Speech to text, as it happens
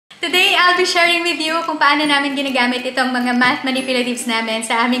Today, I'll be sharing with you kung paano namin ginagamit itong mga math manipulatives namin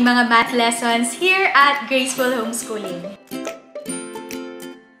sa aming mga math lessons here at Graceful Homeschooling.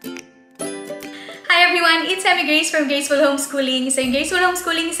 Hi everyone, it's Emigrace from Graceful Homeschooling. So, in Graceful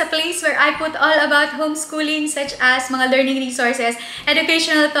Homeschooling is a place where I put all about homeschooling such as mga learning resources,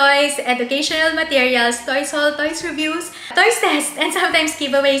 educational toys, educational materials, toys haul, toys reviews, toys test, and sometimes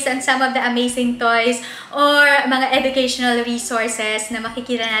giveaways on some of the amazing toys or mga educational resources na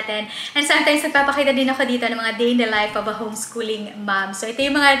makikita natin. And sometimes nagpapakita din ako dito ng mga day in the life of a homeschooling mom. So, ito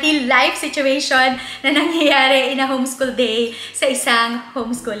yung mga real life situation na nangyayari in a homeschool day sa isang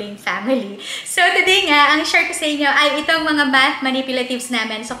homeschooling family. So, today nga, ang share ko sa inyo ay itong mga math manipulatives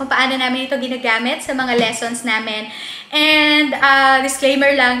namin. So, kung paano namin ito ginagamit sa mga lessons namin. And,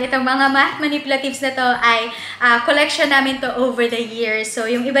 disclaimer lang, itong mga math manipulatives na to ay collection namin to over the years. So,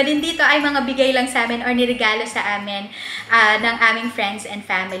 yung iba din dito ay mga bigay lang sa amin or niregalo sa amin ng aming friends and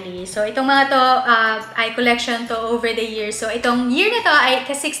family. So, itong mga to ay collection to over the years. So, itong year na to ay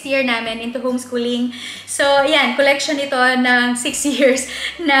ka-6th year namin into homeschooling. So, ayan, collection ito ng 6 years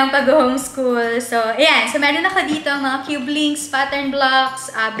ng pag-homeschool. So, ayan. So, meron ako dito mga cube links, pattern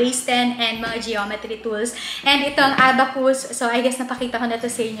blocks, base 10, and mga geometry tools. And itong abacus. So, I guess napakita ko na to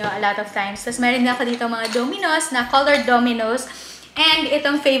sa inyo a lot of times. Tapos, meron ako dito mga dominoes na colored dominoes. And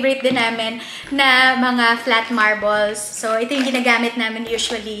itong favorite din namin na mga flat marbles. So, ito yung ginagamit namin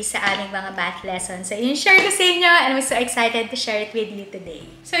usually sa aming mga math lessons. So, yun share ko sa inyo and I'm so excited to share it with you today.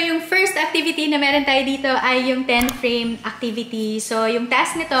 So, yung first activity na meron tayo dito ay yung 10 frame activity. So, yung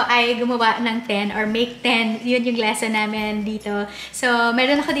task nito ay gumawa ng 10 or make 10. Yun yung lesson namin dito. So,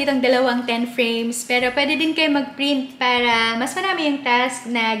 meron ako ditong dalawang 10 frames. Pero pwede din kayo mag-print para mas marami yung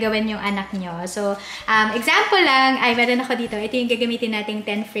task na gawin yung anak nyo. So, example lang ay meron ako dito. Ito yung gagamitin nating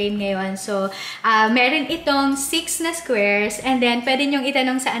 10 frame ngayon. So, meron itong 6 na squares and then pwede nyong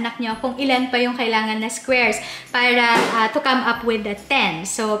itanong sa anak nyo kung ilan pa yung kailangan na squares para to come up with the 10.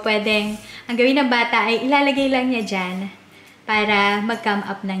 So, pwedeng, ang gawin ng bata ay ilalagay lang niya dyan para mag-come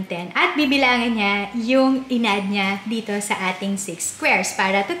up ng 10. At bibilangan niya yung inad niya dito sa ating 6 squares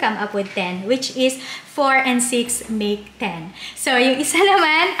para to come up with 10, which is 4 and 6 make 10. So, yung isa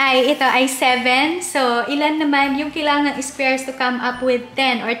naman ay ito ay 7. So, ilan naman yung kailangan squares to come up with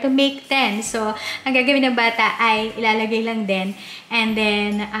 10 or to make 10. So, ang gagawin ng bata ay ilalagay lang din. And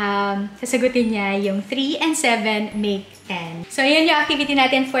then, sasagutin niya yung 3 and 7 make 10. So, yun yung activity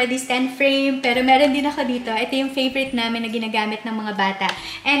natin for this 10 frame. Pero meron din ako dito. Ito yung favorite namin na ginagamit ng mga bata.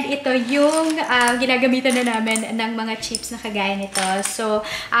 And ito yung ginagamitan na namin ng mga chips na kagaya nito. So,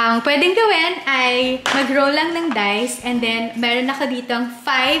 ang pwedeng gawin ay mag-roll lang ng dice. And then, meron ako ditong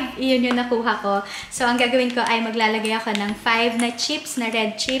 5. Yun yung nakuha ko. So, ang gagawin ko ay maglalagay ako ng 5 na chips, na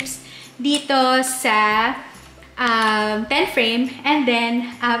red chips, dito sa 10 frame. And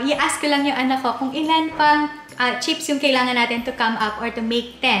then, i-ask ko lang yung anak ko kung ilan pang chips yung kailangan natin to come up or to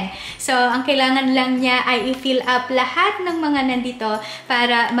make 10. So, ang kailangan lang niya ay i-fill up lahat ng mga nandito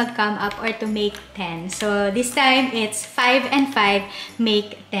para mag-come up or to make 10. So, this time, it's 5 and 5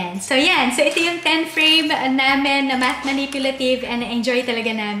 make 10. So, yan. So, ito yung 10 frame namin na math manipulative and enjoy talaga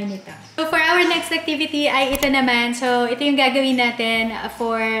namin ito. So, for our next activity ay ito naman. So, ito yung gagawin natin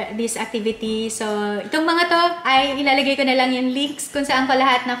for this activity. So, itong mga to ay ilalagay ko na lang yung links kung saan ko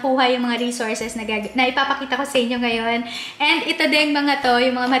lahat nakuha yung mga resources na ipapakita ko sa inyo ngayon. And ito din mga to,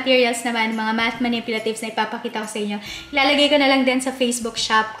 yung mga materials naman, mga math manipulatives na ipapakita ko sa inyo. Ilalagay ko na lang din sa Facebook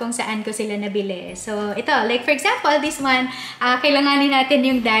shop kung saan ko sila nabili. So, ito, like for example, this one, kailanganin natin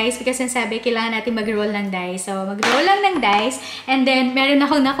yung dice because sabi, kailangan natin mag-roll ng dice. So, mag-roll lang ng dice and then meron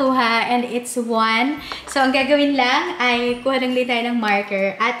akong nakuha and it's 1. So, ang gagawin lang ay kuha lang tayo ng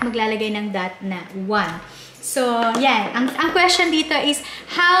marker at maglalagay ng dot na 1. So, yan. Ang question dito is,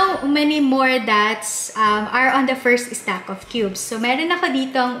 how many more dots are on the first stack of cubes? So, meron ako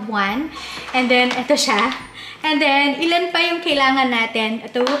ditong 1. And then, ito siya. And then, ilan pa yung kailangan natin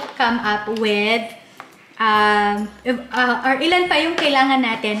to come up with or ilan pa yung kailangan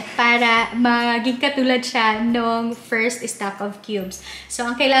natin para maging katulad siya nung first stack of cubes. So,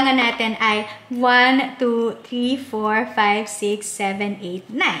 ang kailangan natin ay 1, 2, 3, 4, 5, 6,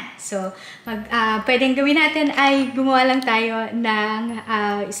 7, 8, 9. So, pwedeng gawin natin ay gumawa lang tayo ng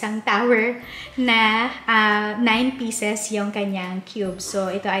isang tower na 9 pieces yung kanyang cube.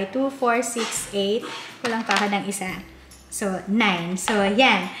 So, ito ay 2, 4, 6, 8. Kulang pa ako ng isa. So, 9. So,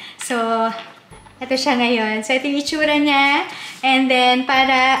 yan. So, ito siya ngayon. So, ito yung itsura niya. And then,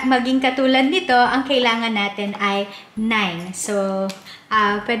 para maging katulad nito, ang kailangan natin ay 9. So,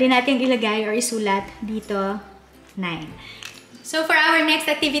 pwede natin ilagay or isulat dito 9. So for our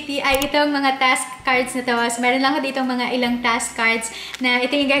next activity ay itong mga task cards na to. So meron lang ako dito mga ilang task cards na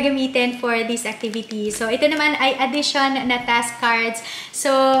ito yung gagamitin for this activity. So ito naman ay addition na task cards.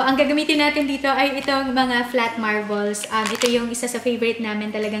 So ang gagamitin natin dito ay itong mga flat marbles. Ito yung isa sa favorite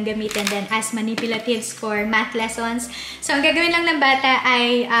namin talagang gamitin din as manipulatives for math lessons. So ang gagawin lang ng bata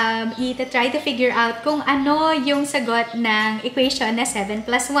ay try to figure out kung ano yung sagot ng equation na 7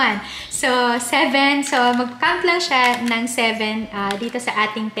 plus 1. So 7, so mag-count lang siya ng 7 dito sa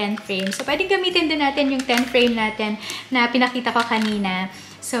ating 10 frame. So, pwedeng gamitin din natin yung 10 frame natin na pinakita ko kanina.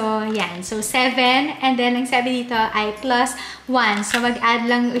 So, yan. So, 7. And then, ang sabi dito ay plus 1. So, mag-add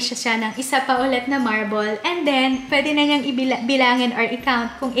lang siya ng isa pa ulit na marble. And then, pwede na niyang bilangin or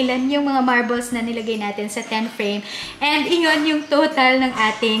i-count kung ilan yung mga marbles na nilagay natin sa 10 frame. And iyon yung total ng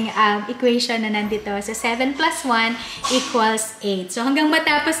ating equation na nandito. So, 7 plus 1 equals 8. So, hanggang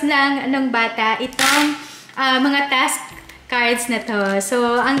matapos lang ng bata itong mga task cards na to.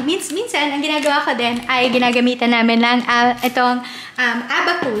 So, minsan, ang ginagawa ko din ay ginagamitan namin lang itong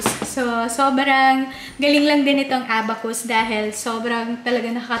abacus. So, sobrang galing lang din itong abacus dahil sobrang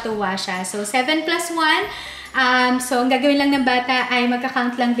talaga nakakatuwa siya. So, 7 plus 1. So, ang gagawin lang ng bata ay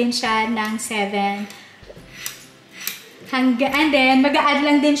magka-count lang din siya ng 7. And then, mag-a-add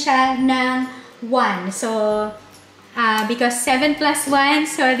lang din siya ng 1. So, because 7 plus 1,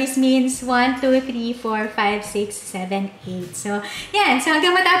 so this means 1, 2, 3, 4, 5, 6, 7, 8. So, yan. So,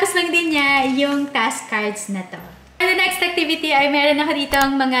 hanggang matapos lang din niya yung task cards na to. And the next activity ay meron ako dito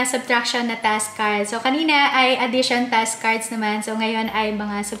ang mga subtraction na task cards. So, kanina ay addition task cards naman. So, ngayon ay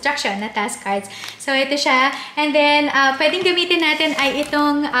mga subtraction na task cards. So, ito siya. And then, pwedeng gamitin natin ay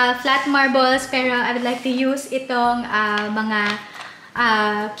itong flat marbles. Pero, I would like to use itong mga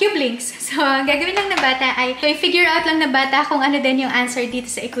cube links. So, ang gagawin lang ng bata ay i-figure out lang ng bata kung ano din yung answer dito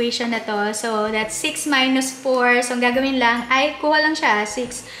sa equation na to. So, that's 6 minus 4. So, ang gagawin lang ay kuha lang siya,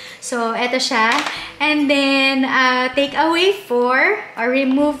 6. So, eto siya. And then, take away 4 or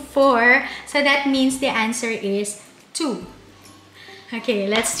remove 4. So, that means the answer is 2. Okay,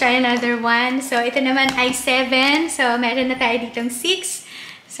 let's try another one. So, ito naman ay 7. So, meron na tayo ditong 6.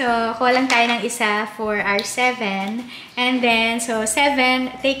 So, kuha lang tayo ng isa for our 7. And then, so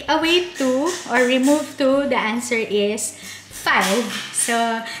 7, take away 2 or remove 2, the answer is 5. So,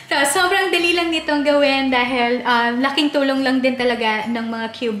 sobrang dali lang nitong gawin dahil laking tulong lang din talaga ng mga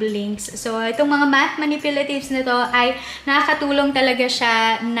cube links. So, itong mga math manipulatives na to ay nakakatulong talaga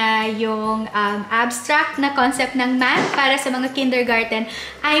siya na yung abstract na concept ng math para sa mga kindergarten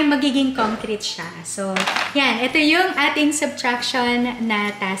ay magiging concrete siya. So, yan. Ito yung ating subtraction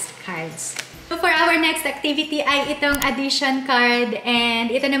na task cards. So, for our next activity ay itong addition card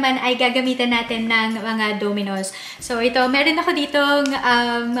and ito naman ay gagamitan natin ng mga dominoes. So, ito, meron ako ditong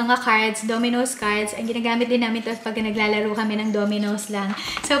mga cards, dominoes cards. Ang ginagamit din namin ito pag naglalaro kami ng dominoes lang.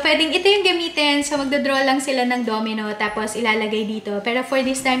 So, pwedeng ito yung gamitin. So, magdodraw lang sila ng domino tapos ilalagay dito. Pero for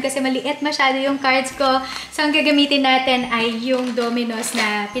this time, kasi maliit masyado yung cards ko, so, ang gagamitin natin ay yung dominoes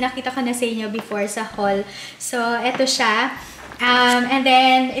na pinakita ko na sa inyo before sa haul. So, ito siya. And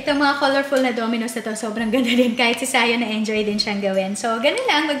then, itong mga colorful na dominoes na to, sobrang ganda din. Kahit si Sayo na-enjoy din siyang gawin. So, ganun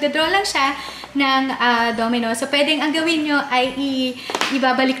lang. Magdodraw lang siya ng dominoes. So, pwedeng ang gawin nyo ay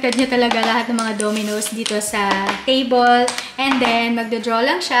ibabaliktad nyo talaga lahat ng mga dominoes dito sa table. And then, magdodraw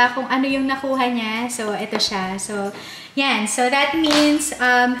lang siya kung ano yung nakuha niya. So, ito siya. So, yan. So, that means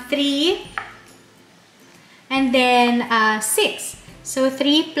 3 and then 6. So,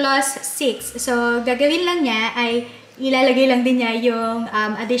 3 plus 6. So, gagawin lang niya ay ilalagay lang din niya yung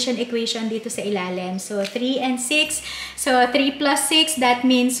addition equation dito sa ilalim. So, 3 and 6. So, 3 plus 6, that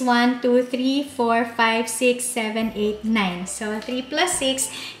means 1, 2, 3, 4, 5, 6, 7, 8, 9. So, 3 plus 6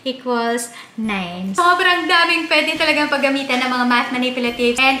 equals 9. Sobrang daming pwede talagang paggamitan ng mga math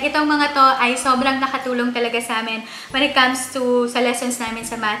manipulatives. And itong mga to ay sobrang nakatulong talaga sa amin when it comes to sa lessons namin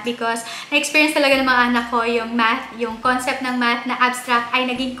sa math because na-experience talaga ng mga anak ko yung math, yung concept ng math na abstract ay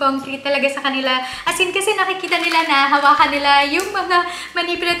naging concrete talaga sa kanila. As in, kasi nakikita nila na hawakan nila yung mga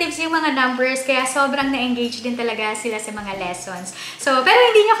manipulatives, yung mga numbers, kaya sobrang na-engage din talaga sila sa mga lessons. So, pero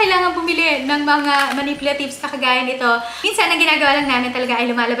hindi nyo kailangan bumili ng mga manipulatives na kagaya nito. Minsan, ang ginagawa lang namin talaga ay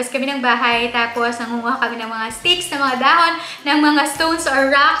lumalabas kami ng bahay, tapos nangunguha kami ng mga sticks, ng mga dahon, ng mga stones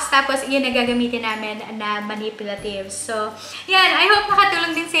or rocks, tapos iyon na gagamitin namin na manipulatives. So, yan. I hope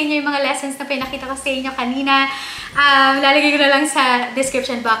nakatulong din sa inyo yung mga lessons na pinakita ko sa inyo kanina. Lalagay ko na lang sa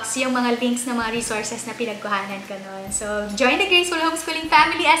description box yung mga links ng mga resources na pinagkuhanan ko noon. So, join the Graceful Homeschooling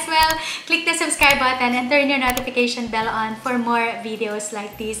family as well. Click the subscribe button and turn your notification bell on for more videos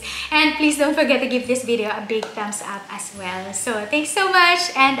like this. And please don't forget to give this video a big thumbs up as well. So, thanks so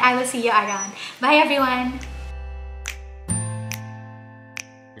much and I will see you around. Bye everyone!